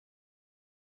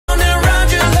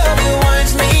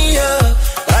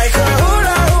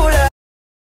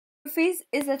Roofies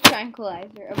is a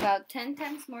tranquilizer about 10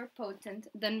 times more potent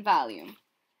than Valium.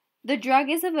 The drug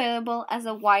is available as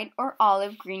a white or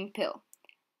olive green pill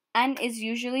and is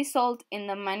usually sold in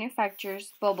the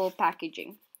manufacturer's bubble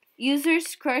packaging.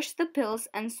 Users crush the pills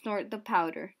and snort the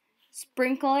powder,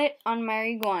 sprinkle it on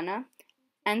marijuana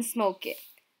and smoke it,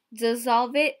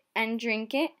 dissolve it and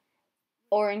drink it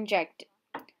or inject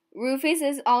it. Roofies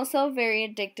is also a very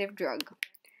addictive drug.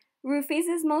 Roofies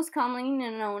is most commonly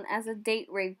known as a date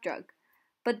rape drug,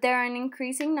 but there are an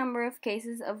increasing number of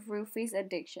cases of roofies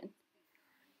addiction.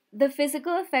 The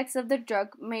physical effects of the drug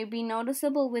may be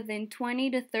noticeable within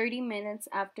 20 to 30 minutes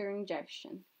after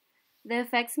ingestion. The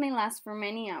effects may last for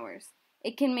many hours.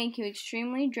 It can make you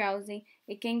extremely drowsy,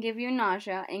 it can give you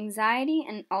nausea, anxiety,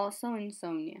 and also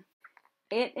insomnia.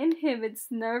 It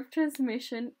inhibits nerve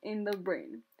transmission in the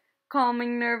brain,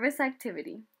 calming nervous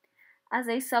activity. As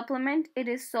a supplement, it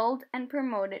is sold and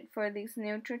promoted for these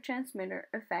neurotransmitter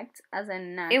effects as a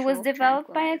natural It was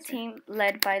developed by a tranquilizer. team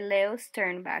led by Leo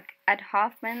Sternbach at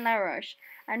Hoffman La Roche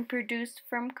and produced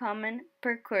from common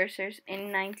precursors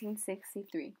in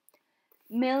 1963.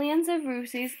 Millions of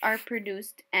roofies are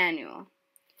produced annually.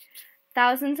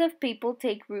 Thousands of people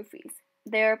take roofies.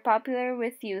 They are popular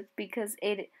with youth because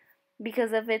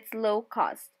of its low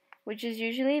cost, which is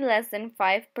usually less than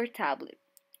 5 per tablet.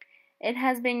 It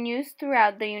has been used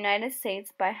throughout the United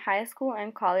States by high school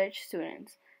and college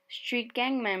students, street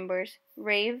gang members,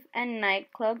 rave and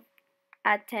nightclub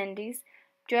attendees,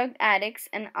 drug addicts,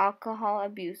 and alcohol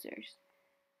abusers.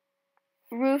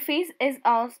 Roofies is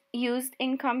also used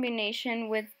in combination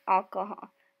with alcohol,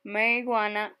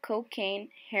 marijuana, cocaine,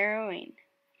 heroin.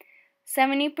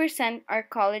 70% are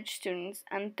college students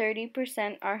and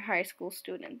 30% are high school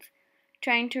students,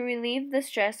 trying to relieve the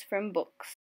stress from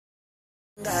books.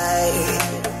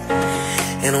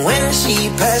 And when she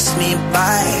passed me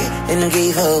by and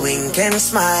gave a wink and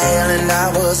smile, and I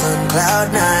was on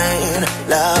cloud nine,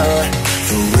 love,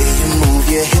 the way you move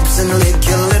your hips and lick